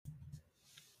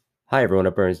Hi, everyone.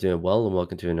 Hope everyone's doing well, and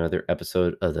welcome to another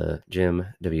episode of the Jim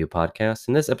W podcast.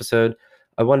 In this episode,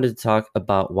 I wanted to talk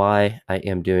about why I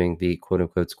am doing the quote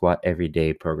unquote squat every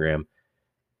day program.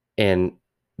 And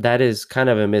that is kind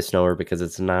of a misnomer because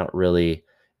it's not really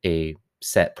a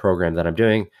set program that I'm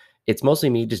doing. It's mostly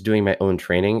me just doing my own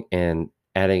training and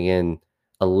adding in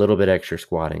a little bit extra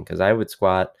squatting because I would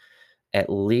squat at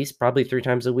least probably 3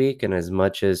 times a week and as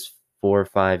much as 4,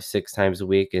 5, 6 times a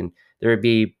week. And there would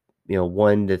be,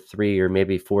 1 to 3 or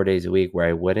maybe 4 days a week where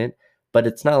I wouldn't. But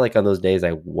it's not like on those days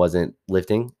I wasn't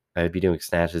lifting. I would be doing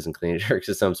snatches and clean and jerks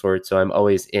of some sort. So I'm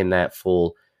always in that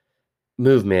full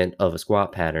movement of a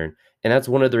squat pattern. And that's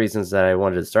one of the reasons that I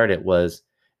wanted to start it was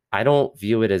I don't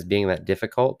view it as being that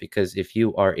difficult because if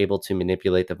you are able to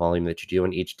manipulate the volume that you do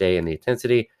on each day and the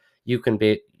intensity, you can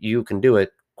do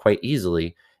it quite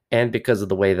easily. And because of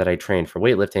the way that I train for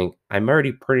weightlifting, I'm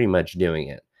already pretty much doing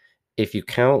it. If you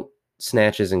count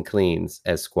snatches and cleans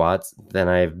as squats, then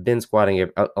I've been squatting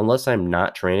unless I'm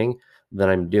not training, then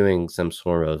I'm doing some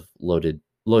sort of loaded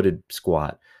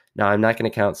squat. Now, I'm not going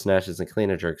to count snatches and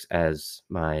clean and jerks as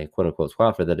my quote unquote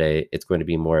squat for the day. It's going to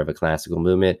be more of a classical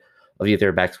movement of either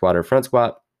a back squat or front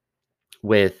squat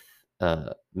with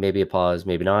maybe a pause,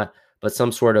 maybe not, but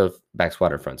some sort of back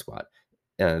squat or front squat.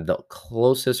 The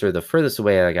closest or the furthest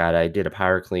away I got, I did a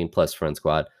power clean plus front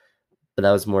squat, but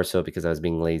that was more so because I was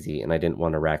being lazy and I didn't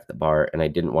want to rack the bar and I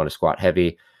didn't want to squat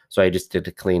heavy. So I just did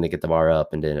a clean to get the bar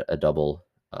up and did a double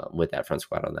with that front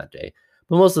squat on that day.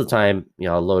 But most of the time,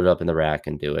 I'll load it up in the rack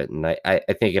and do it. And I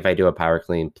think if I do a power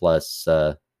clean plus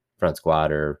front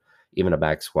squat or even a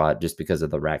back squat, just because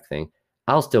of the rack thing,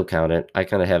 I'll still count it. I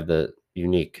kind of have the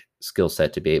unique skill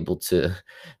set to be able to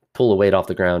pull a weight off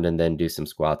the ground and then do some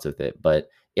squats with it. But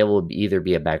it will either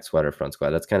be a back squat or front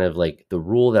squat. That's kind of like the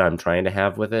rule that I'm trying to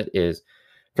have with it is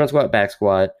front squat, back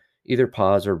squat, either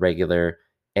pause or regular,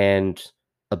 and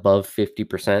above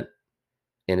 50%.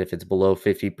 And if it's below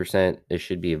 50%, it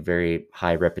should be a very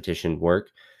high repetition work.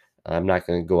 I'm not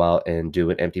going to go out and do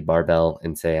an empty barbell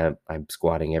and say I'm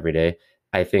squatting every day.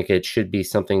 I think it should be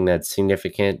something that's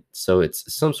significant. So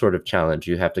it's some sort of challenge.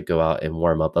 You have to go out and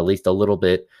warm up at least a little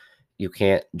bit. You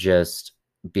can't just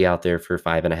be out there for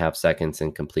 5.5 seconds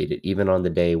and complete it. Even on the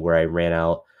day where I ran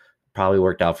out, probably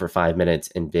worked out for 5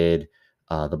 minutes and did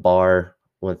the bar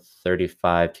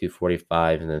 135,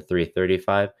 245, and then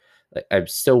 335. I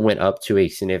still went up to a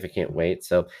significant weight.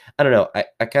 So I don't know.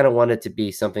 I kind of want it to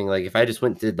be something like if I just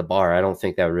went and did the bar, I don't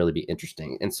think that would really be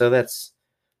interesting. And so that's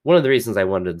one of the reasons I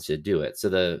wanted to do it. So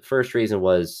the first reason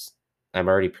was I'm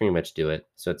already pretty much do it.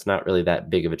 So it's not really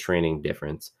that big of a training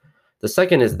difference. The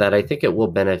second is that I think it will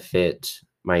benefit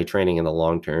my training in the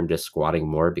long term, just squatting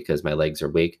more because my legs are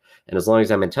weak. And as long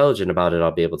as I'm intelligent about it,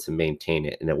 I'll be able to maintain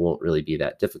it and it won't really be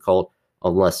that difficult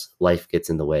unless life gets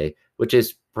in the way, which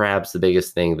is perhaps the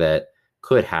biggest thing that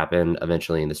could happen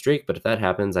eventually in the streak. But if that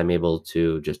happens, I'm able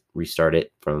to just restart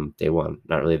it from day one.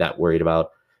 Not really that worried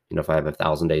about, if I have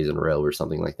 1,000 days in a row or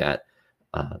something like that,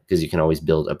 because you can always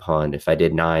build upon. If I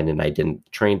did 9 and I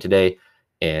didn't train today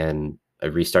and I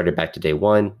restarted back to day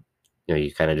one,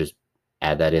 you kind of just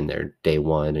add that in there day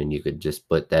one, and you could just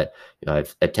put that,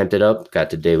 I've attempted up, got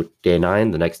to day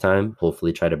 9, the next time,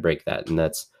 hopefully try to break that. And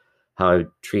that's how I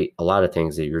treat a lot of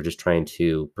things, that you're just trying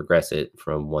to progress it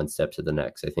from one step to the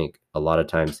next. I think a lot of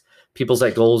times people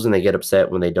set goals and they get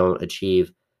upset when they don't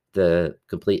achieve the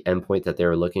complete endpoint that they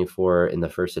were looking for in the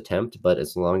first attempt. But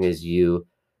as long as you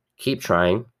keep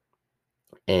trying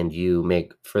and you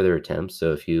make further attempts,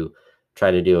 so if you try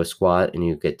to do a squat and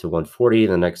you get to 140,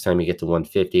 the next time you get to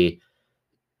 150,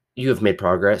 you have made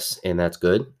progress, and that's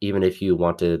good. Even if you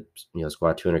want to,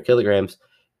 squat 200 kilograms,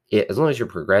 as long as you're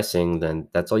progressing, then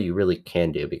that's all you really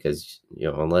can do, because,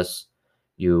 unless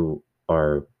you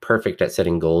are perfect at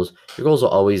setting goals, your goals will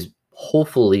always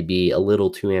hopefully be a little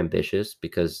too ambitious,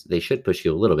 because they should push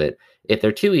you a little bit. If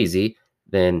they're too easy,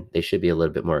 then they should be a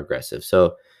little bit more aggressive.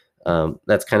 So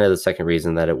that's kind of the second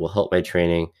reason that it will help my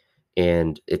training.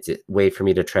 And it's a way for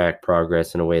me to track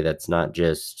progress in a way that's not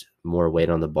just more weight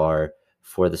on the bar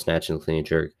for the snatch and clean and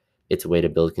jerk. It's a way to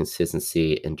build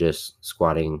consistency and just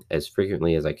squatting as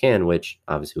frequently as I can, which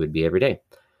obviously would be every day.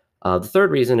 The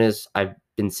third reason is I've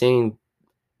been seeing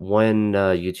one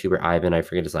YouTuber, Ivan, I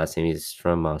forget his last name. He's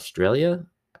from Australia,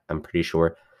 I'm pretty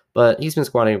sure. But he's been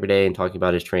squatting every day and talking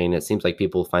about his training. It seems like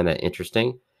people find that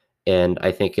interesting. And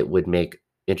I think it would make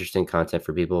interesting content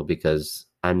for people, because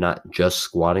I'm not just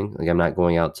squatting. Like, I'm not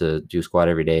going out to do squat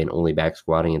every day and only back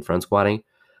squatting and front squatting.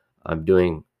 I'm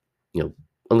doing,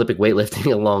 Olympic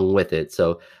weightlifting along with it.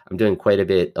 So I'm doing quite a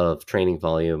bit of training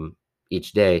volume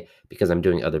each day because I'm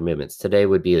doing other movements. Today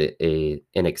would be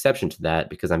an exception to that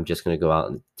because I'm just going to go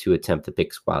out to attempt the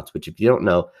pig squats, which if you don't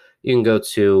know, you can go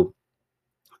to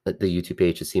the YouTube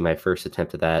page to see my first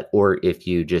attempt at that. Or if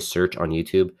you just search on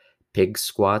YouTube, pig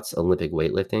squats, Olympic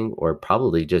weightlifting, or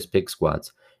probably just pig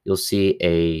squats, you'll see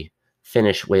a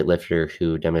Finnish weightlifter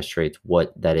who demonstrates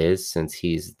what that is, since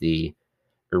he's the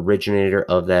originator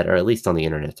of that, or at least on the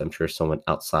internet. I'm sure someone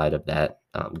outside of that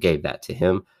gave that to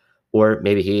him, or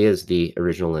maybe he is the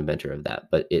original inventor of that.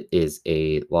 But it is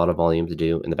a lot of volume to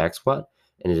do in the back squat,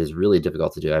 and it is really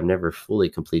difficult to do. I've never fully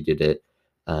completed it,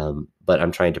 but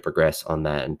I'm trying to progress on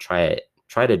that and try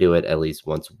to do it at least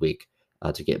once a week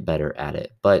to get better at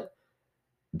it. But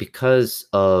because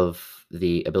of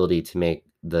the ability to make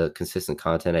the consistent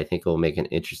content, I think it will make an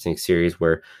interesting series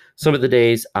where some of the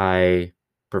days I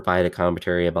provide a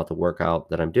commentary about the workout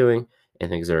that I'm doing and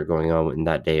things that are going on in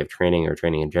that day of training or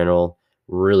training in general.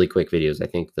 Really quick videos. I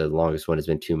think the longest one has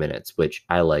been 2 minutes, which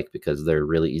I like because they're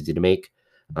really easy to make.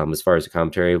 As far as the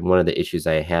commentary, one of the issues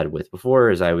I had with before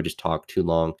is I would just talk too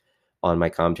long on my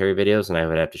commentary videos, and I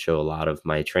would have to show a lot of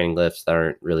my training lifts that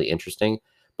aren't really interesting.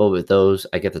 But with those,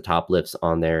 I get the top lifts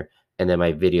on there, and then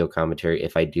my video commentary,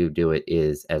 if I do it,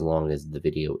 is as long as the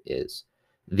video is.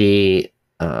 The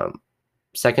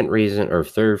second reason, or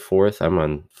third, fourth, I'm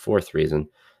on fourth reason.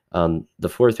 The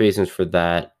fourth reason for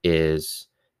that is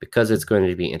because it's going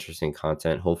to be interesting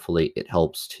content. Hopefully it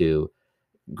helps to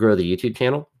grow the YouTube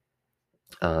channel,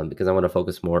 because I want to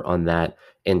focus more on that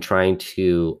and trying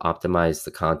to optimize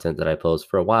the content that I post.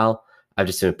 For a while, I've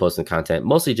just been posting content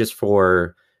mostly just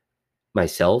for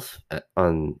myself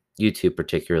on YouTube,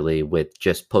 particularly with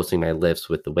just posting my lifts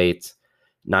with the weights,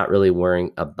 not really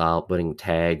worrying about putting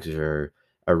tags or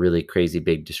a really crazy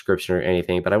big description or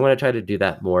anything. But I want to try to do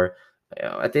that more.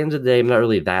 At the end of the day, I'm not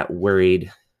really that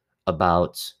worried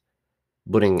about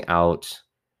putting out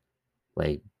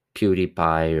like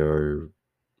PewDiePie, or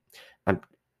I'm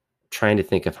trying to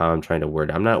think of how I'm trying to word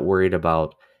it. I'm not worried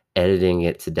about editing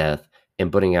it to death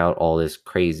and putting out all this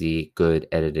crazy good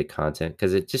edited content,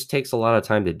 because it just takes a lot of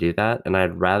time to do that. And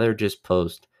I'd rather just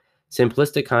post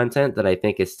simplistic content that I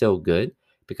think is still good,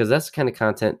 because that's the kind of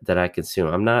content that I consume.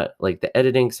 I'm not like, the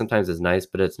editing sometimes is nice,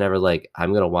 but it's never like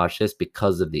I'm going to watch this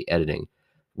because of the editing.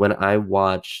 When I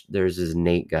watch, there's this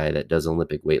Nate guy that does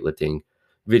Olympic weightlifting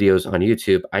videos on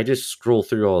YouTube. I just scroll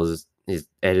through all his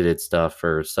edited stuff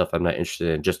or stuff I'm not interested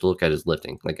in just to look at his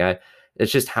lifting.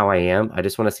 It's just how I am. I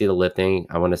just want to see the lifting.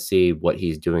 I want to see what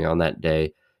he's doing on that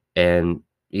day. And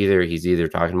he's either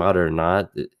talking about it or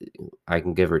not. I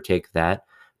can give or take that.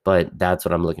 But that's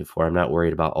what I'm looking for. I'm not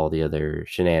worried about all the other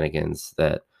shenanigans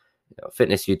that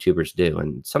fitness YouTubers do.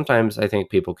 And sometimes I think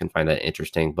people can find that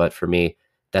interesting. But for me,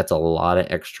 that's a lot of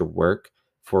extra work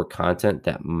for content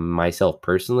that myself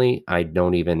personally, I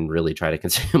don't even really try to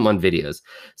consume on videos.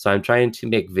 So I'm trying to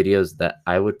make videos that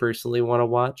I would personally want to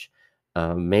watch.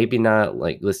 Maybe not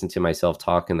like listen to myself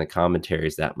talk in the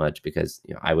commentaries that much, because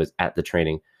I was at the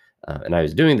training and I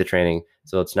was doing the training,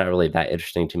 so it's not really that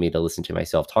interesting to me to listen to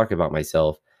myself talk about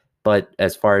myself. But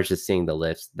as far as just seeing the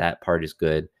lifts, that part is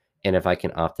good. And if I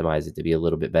can optimize it to be a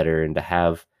little bit better and to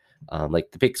have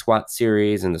like the big squat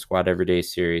series and the squat everyday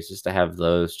series, just to have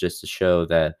those, just to show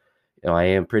that I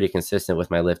am pretty consistent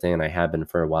with my lifting, and I have been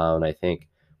for a while. And I think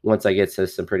once I get to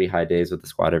some pretty high days with the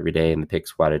squat every day and the pig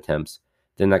squat attempts,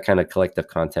 then that kind of collective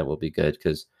content will be good,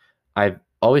 because I've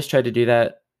always tried to do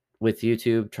that with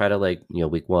YouTube, try to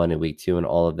week 1 and week 2 and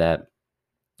all of that.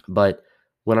 But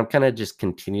when I'm kind of just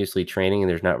continuously training and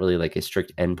there's not really like a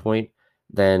strict endpoint,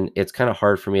 then it's kind of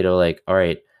hard for me to all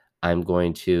right, I'm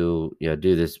going to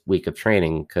do this week of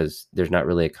training, because there's not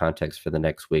really a context for the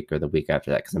next week or the week after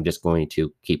that, because I'm just going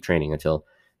to keep training until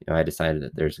I decided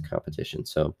that there's a competition.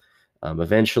 So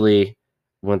eventually,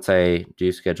 once I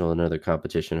do schedule another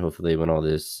competition, hopefully when all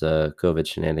this COVID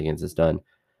shenanigans is done,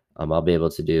 I'll be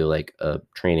able to do like a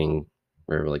training,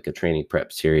 or like a training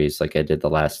prep series like I did the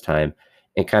last time,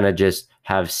 and kind of just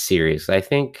have series. I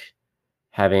think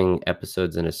having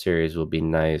episodes in a series will be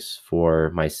nice for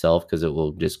myself, because it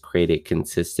will just create a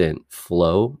consistent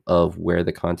flow of where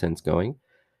the content's going.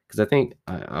 Because I think,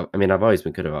 I mean, I've always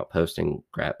been good about posting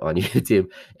crap on YouTube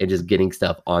and just getting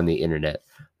stuff on the internet.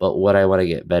 But what I want to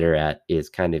get better at is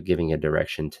kind of giving a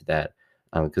direction to that.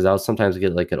 Because I'll sometimes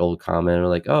get like an old comment or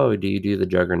like, oh, do you do the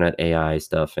Juggernaut AI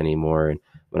stuff anymore? And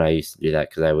when I used to do that,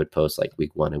 because I would post like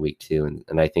week 1 and week 2.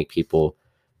 And I think people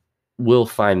will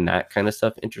find that kind of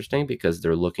stuff interesting because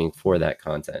they're looking for that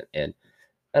content. And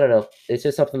I don't know, it's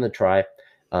just something to try,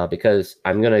 because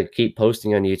I'm going to keep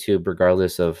posting on YouTube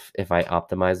regardless of if I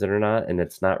optimize it or not. And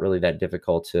it's not really that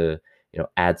difficult to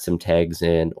add some tags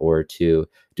in or to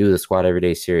do the squat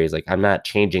everyday series. Like, I'm not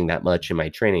changing that much in my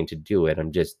training to do it.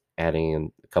 I'm just adding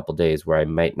in a couple days where I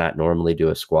might not normally do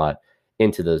a squat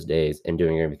into those days and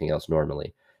doing everything else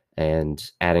normally,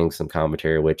 and adding some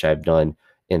commentary, which I've done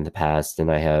in the past.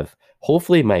 And I have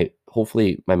hopefully my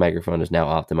microphone is now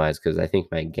optimized, because I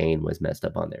think my gain was messed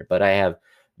up on there. But I have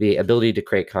the ability to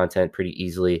create content pretty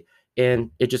easily,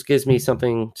 and it just gives me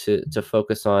something to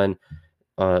focus on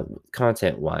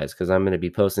content wise, because I'm going to be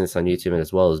posting this on YouTube and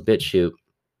as well as BitChute.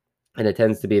 And it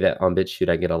tends to be that on BitChute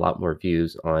I get a lot more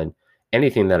views on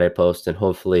anything that I post, and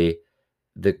hopefully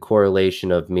the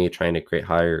correlation of me trying to create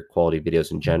higher quality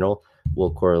videos in general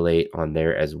will correlate on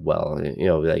there as well.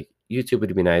 Like YouTube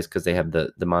would be nice because they have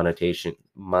the monetization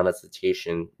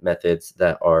methods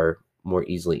that are more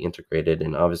easily integrated,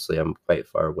 and obviously I'm quite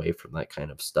far away from that kind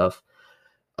of stuff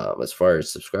as far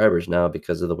as subscribers now,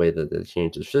 because of the way that they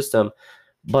changed the system.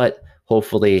 But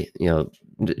hopefully,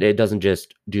 it doesn't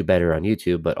just do better on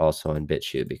YouTube, but also on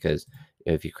BitChute, because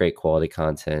if you create quality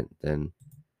content, then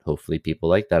hopefully people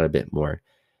like that a bit more.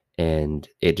 And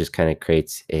it just kind of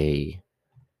creates a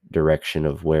direction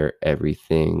of where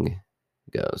everything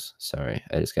goes. Sorry,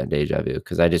 I just got deja vu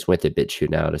because I just went to BitChute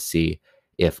now to see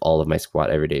if all of my squat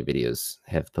everyday videos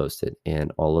have posted,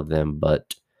 and all of them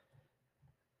but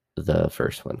the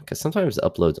first one, because sometimes the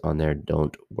uploads on there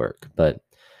don't work. But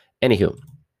anywho,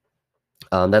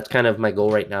 that's kind of my goal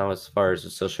right now as far as the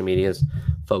social medias.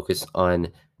 Focus on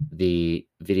the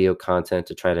video content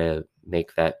to try to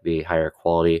make that be higher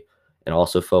quality, and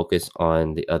also focus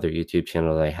on the other YouTube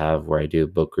channel that I have where I do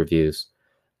book reviews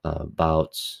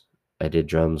about. I did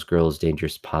Drums, Girls,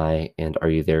 Dangerous Pie, and Are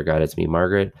You There, God? It's Me,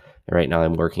 Margaret. And right now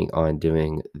I'm working on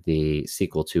doing the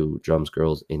sequel to Drums,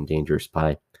 Girls, and Dangerous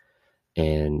Pie,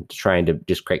 and trying to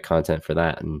just create content for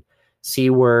that and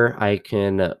see where I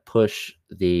can push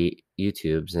the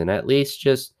YouTubes and at least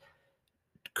just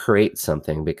create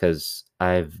something, because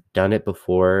I've done it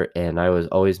before and I was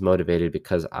always motivated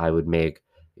because I would make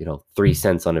 3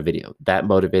 cents on a video. That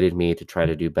motivated me to try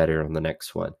to do better on the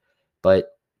next one. But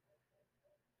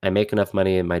I make enough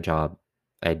money in my job.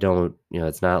 I don't,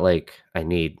 it's not like I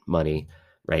need money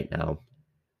right now,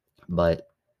 but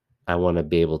I want to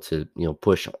be able to,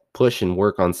 push and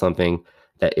work on something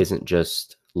that isn't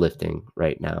just lifting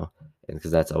right now. And because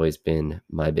that's always been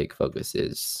my big focus,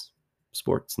 is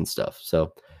sports and stuff.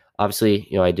 So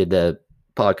obviously, I did the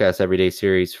podcast everyday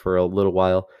series for a little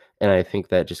while, and I think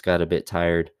that just got a bit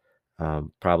tired.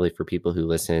 Probably for people who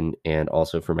listen, and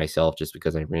also for myself, just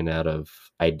because I ran out of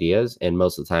ideas. And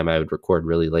most of the time I would record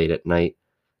really late at night,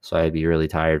 so I'd be really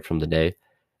tired from the day.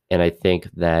 And I think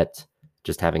that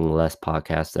just having less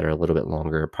podcasts that are a little bit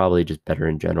longer are probably just better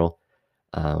in general.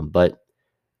 But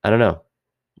I don't know.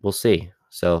 We'll see.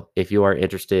 So if you are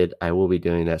interested, I will be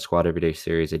doing that squat everyday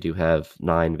series. I do have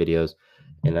 9 videos,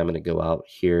 and I'm going to go out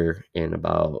here in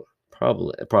about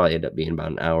probably end up being about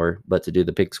an hour, but to do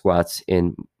the big squats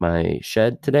in my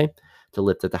shed today to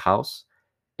lift at the house.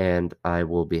 And I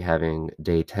will be having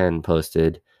day 10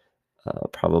 posted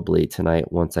probably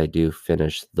tonight once I do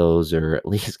finish those, or at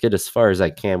least get as far as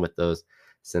I can with those,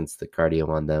 since the cardio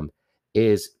on them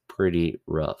is pretty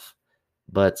rough.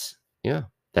 But yeah,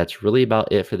 that's really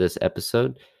about it for this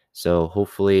episode. So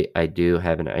hopefully I do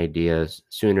have an idea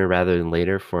sooner rather than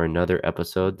later for another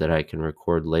episode that I can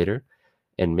record later.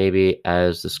 And maybe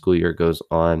as the school year goes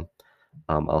on,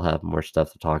 I'll have more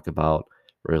stuff to talk about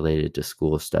related to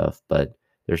school stuff. But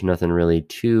there's nothing really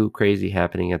too crazy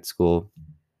happening at school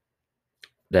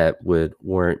that would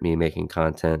warrant me making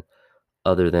content,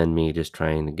 other than me just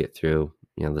trying to get through,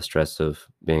 the stress of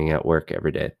being at work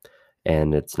every day.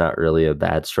 And it's not really a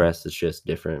bad stress. It's just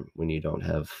different when you don't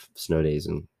have snow days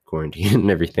and quarantine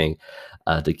and everything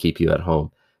to keep you at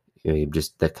home.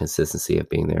 Just the consistency of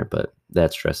being there, but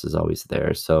that stress is always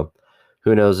there. So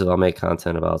who knows if I'll make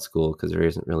content about school, because there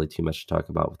isn't really too much to talk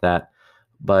about with that.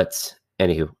 But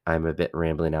anywho, I'm a bit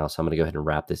rambling now, so I'm going to go ahead and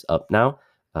wrap this up now.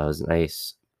 It was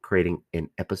nice creating an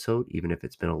episode, even if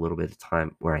it's been a little bit of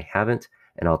time where I haven't.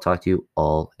 And I'll talk to you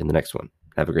all in the next one.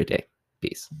 Have a great day.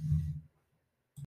 Peace.